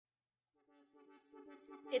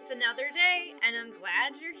It's another day, and I'm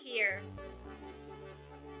glad you're here.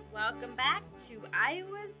 Welcome back to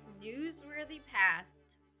Iowa's Newsworthy Past.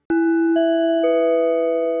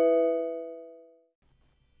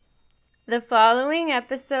 The following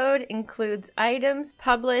episode includes items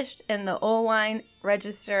published in the Oelwein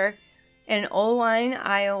Register in Oelwein,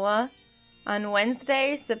 Iowa, on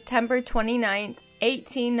Wednesday, September 29th,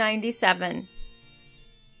 1897.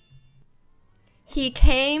 He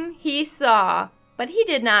came, he saw, but he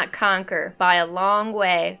did not conquer by a long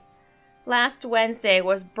way. Last Wednesday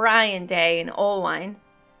was Bryan Day in Oelwein.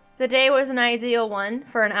 The day was an ideal one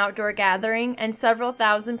for an outdoor gathering, and several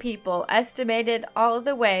thousand people, estimated all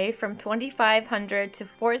the way from 2,500 to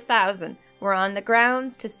 4,000, were on the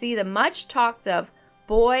grounds to see the much talked of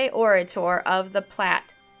boy orator of the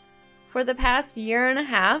Platte. For the past year and a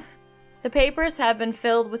half, the papers have been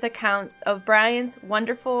filled with accounts of Bryan's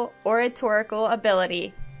wonderful oratorical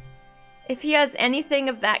ability. If he has anything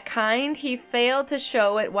of that kind, he failed to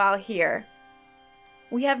show it while here.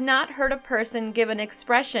 We have not heard a person give an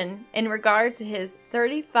expression in regard to his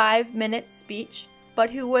 35-minute speech,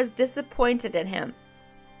 but who was disappointed in him.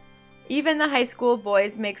 Even the high school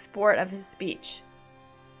boys make sport of his speech.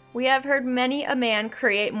 We have heard many a man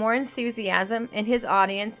create more enthusiasm in his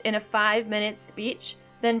audience in a 5-minute speech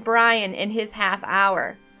than Bryan in his half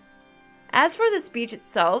hour. As for the speech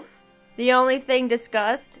itself, the only thing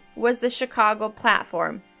discussed was the Chicago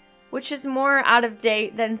platform, which is more out of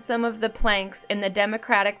date than some of the planks in the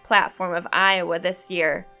Democratic platform of Iowa this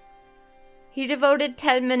year. He devoted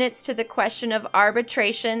 10 minutes to the question of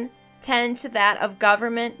arbitration, 10 to that of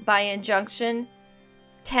government by injunction,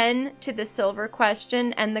 10 to the silver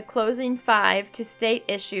question, and the closing 5 to state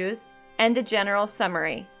issues and a general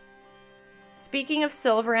summary. Speaking of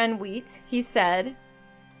silver and wheat, he said,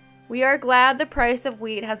 "We are glad the price of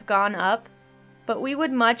wheat has gone up, but we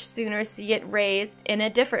would much sooner see it raised in a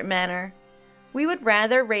different manner. We would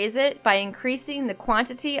rather raise it by increasing the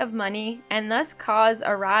quantity of money and thus cause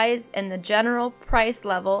a rise in the general price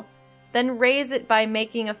level than raise it by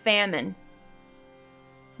making a famine."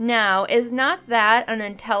 Now, is not that an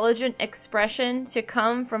intelligent expression to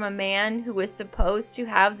come from a man who is supposed to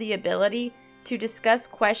have the ability to discuss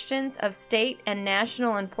questions of state and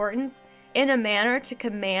national importance in a manner to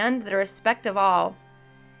command the respect of all?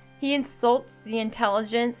 He insults the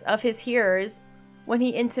intelligence of his hearers when he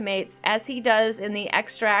intimates, as he does in the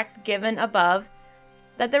extract given above,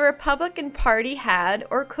 that the Republican Party had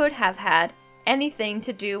or could have had anything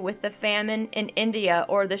to do with the famine in India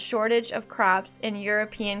or the shortage of crops in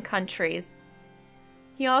European countries.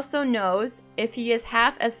 He also knows, if he is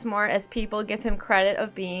half as smart as people give him credit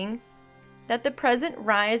of being, that the present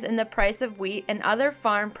rise in the price of wheat and other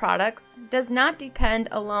farm products does not depend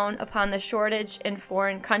alone upon the shortage in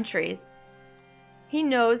foreign countries. He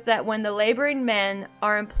knows that when the laboring men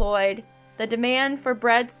are employed, the demand for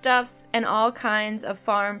breadstuffs and all kinds of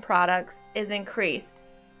farm products is increased.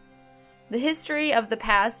 The history of the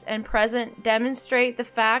past and present demonstrate the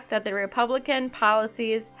fact that the Republican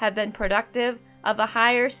policies have been productive of a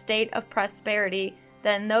higher state of prosperity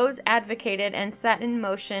than those advocated and set in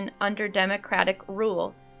motion under Democratic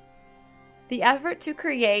rule. The effort to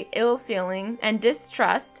create ill feeling and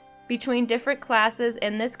distrust between different classes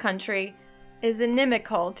in this country is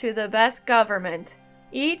inimical to the best government.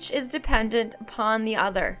 Each is dependent upon the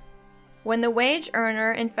other. When the wage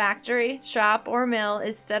earner in factory, shop, or mill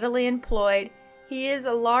is steadily employed, he is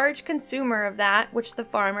a large consumer of that which the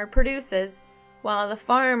farmer produces, while the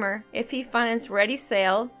farmer, if he finds ready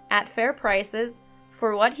sale at fair prices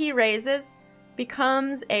for what he raises,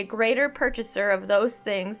 becomes a greater purchaser of those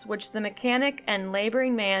things which the mechanic and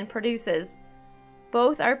laboring man produces.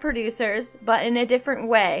 Both are producers, but in a different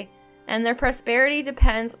way, and their prosperity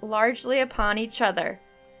depends largely upon each other.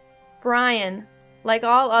 Bryan, like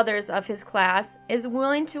all others of his class, is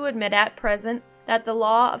willing to admit at present that the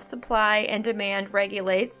law of supply and demand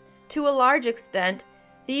regulates, to a large extent,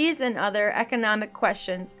 these and other economic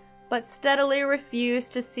questions, but steadily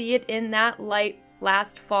refused to see it in that light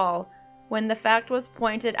last fall, when the fact was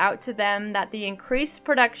pointed out to them that the increased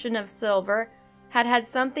production of silver had had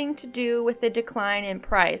something to do with the decline in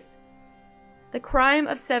price. The crime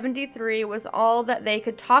of '73 was all that they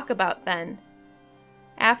could talk about then.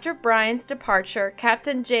 After Bryan's departure,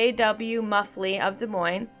 Captain J.W. Muffley of Des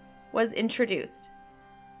Moines was introduced.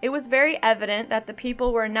 It was very evident that the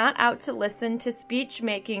people were not out to listen to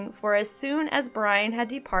speech-making, for as soon as Bryan had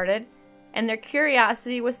departed, and their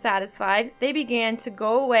curiosity was satisfied, they began to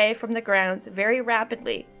go away from the grounds very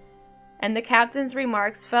rapidly, and the captain's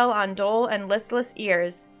remarks fell on dull and listless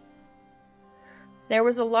ears. There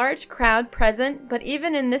was a large crowd present, but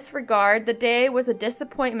even in this regard the day was a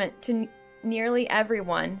disappointment to nearly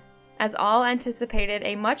everyone, as all anticipated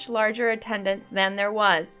a much larger attendance than there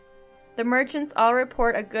was. The merchants all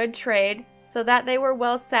report a good trade, so that they were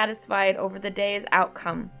well satisfied over the day's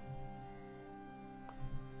outcome.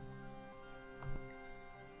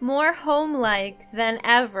 More home-like than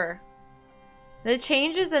ever. The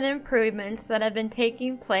changes and improvements that have been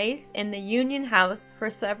taking place in the Union House for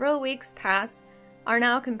several weeks past are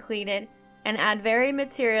now completed and add very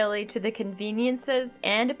materially to the conveniences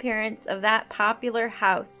and appearance of that popular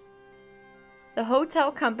house. The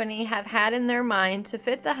hotel company have had in their mind to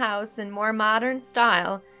fit the house in more modern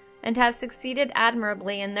style and have succeeded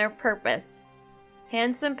admirably in their purpose.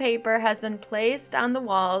 Handsome paper has been placed on the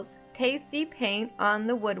walls, tasty paint on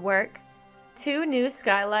the woodwork, 2 new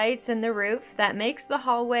skylights in the roof that makes the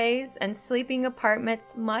hallways and sleeping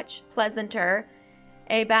apartments much pleasanter,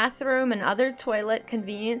 a bathroom and other toilet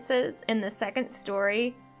conveniences in the 2nd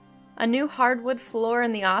story, a new hardwood floor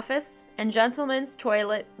in the office, and gentlemen's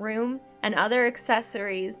toilet room and other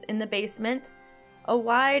accessories in the basement, a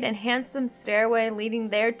wide and handsome stairway leading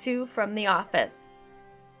thereto from the office.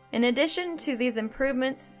 In addition to these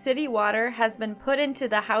improvements, city water has been put into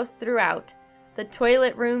the house throughout, the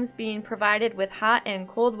toilet rooms being provided with hot and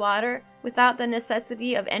cold water without the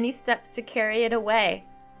necessity of any steps to carry it away.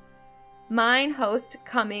 Mine host,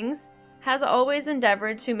 Cummings, has always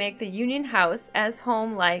endeavored to make the Union House as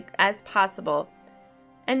home-like as possible,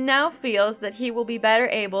 and now feels that he will be better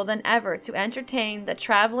able than ever to entertain the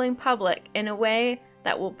traveling public in a way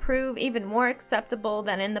that will prove even more acceptable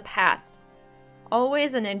than in the past.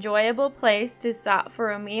 Always an enjoyable place to stop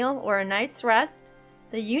for a meal or a night's rest,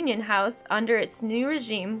 the Union House, under its new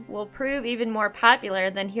regime, will prove even more popular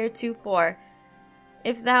than heretofore,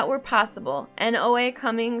 if that were possible, and O.A.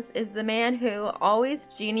 Cummings is the man who, always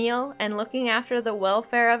genial and looking after the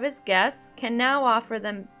welfare of his guests, can now offer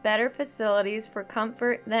them better facilities for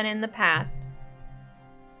comfort than in the past.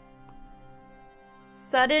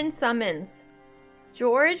 Sudden summons.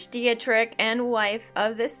 George Dietrich and wife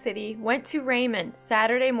of this city went to Raymond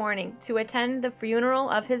Saturday morning to attend the funeral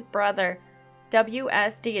of his brother,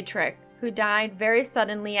 W.S. Dietrich, who died very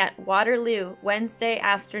suddenly at Waterloo Wednesday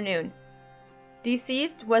afternoon.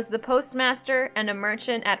 Deceased was the postmaster and a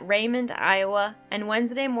merchant at Raymond, Iowa, and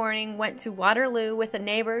Wednesday morning went to Waterloo with a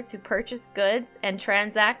neighbor to purchase goods and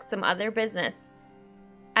transact some other business.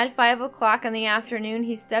 At 5 o'clock in the afternoon,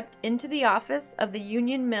 he stepped into the office of the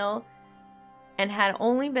Union Mill and had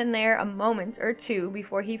only been there a moment or two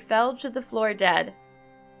before he fell to the floor dead.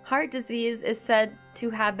 Heart disease is said to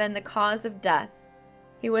have been the cause of death.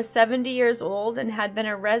 He was 70 years old and had been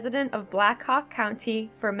a resident of Black Hawk County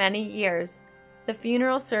for many years. The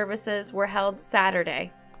funeral services were held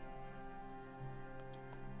Saturday.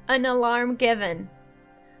 An alarm given.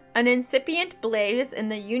 An incipient blaze in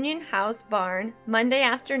the Union House barn Monday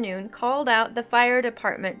afternoon called out the fire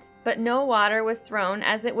department, but no water was thrown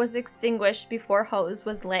as it was extinguished before hose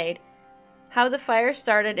was laid. How the fire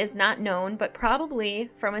started is not known, but probably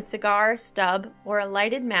from a cigar stub or a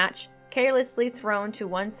lighted match carelessly thrown to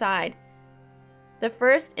one side. The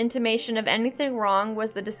first intimation of anything wrong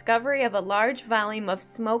was the discovery of a large volume of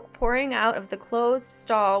smoke pouring out of the closed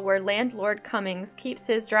stall where landlord Cummings keeps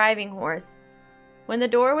his driving horse. When the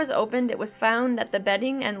door was opened, it was found that the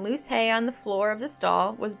bedding and loose hay on the floor of the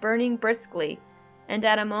stall was burning briskly, and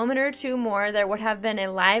at a moment or two more there would have been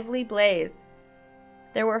a lively blaze.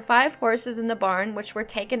 There were 5 horses in the barn which were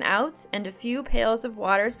taken out, and a few pails of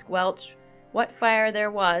water squelched what fire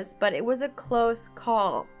there was, but it was a close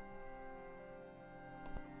call.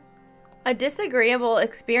 A disagreeable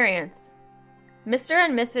experience. Mr.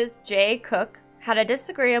 and Mrs. J. Cook had a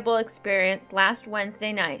disagreeable experience last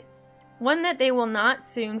Wednesday night, one that they will not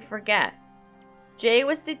soon forget. Jay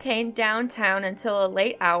was detained downtown until a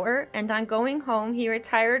late hour, and on going home he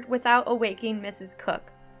retired without awaking Mrs.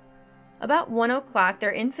 Cook. About 1 o'clock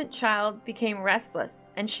their infant child became restless,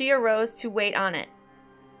 and she arose to wait on it.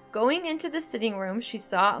 Going into the sitting room, she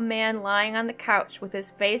saw a man lying on the couch with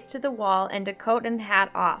his face to the wall and a coat and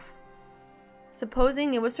hat off.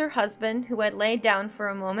 Supposing it was her husband who had laid down for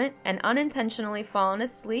a moment and unintentionally fallen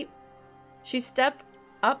asleep, she stepped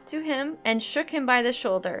up to him and shook him by the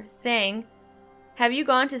shoulder, saying, "Have you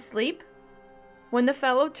gone to sleep?" When the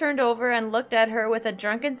fellow turned over and looked at her with a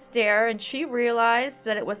drunken stare and she realized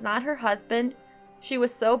that it was not her husband, she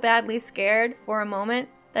was so badly scared for a moment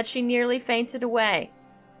that she nearly fainted away.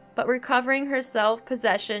 But recovering her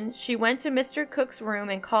self-possession, she went to Mr. Cook's room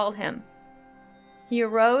and called him. He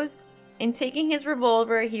arose, and taking his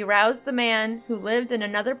revolver, he roused the man, who lived in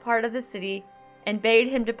another part of the city, and bade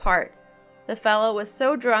him depart. The fellow was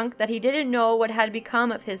so drunk that he didn't know what had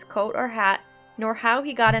become of his coat or hat, nor how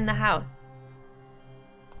he got in the house.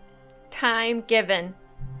 time given.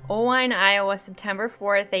 Oelwein, Iowa, September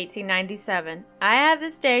 4th, 1897. I have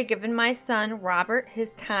this day given my son Robert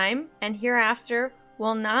his time, and hereafter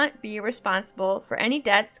will not be responsible for any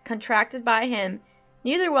debts contracted by him,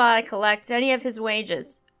 neither will I collect any of his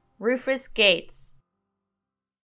wages. Rufus Gates.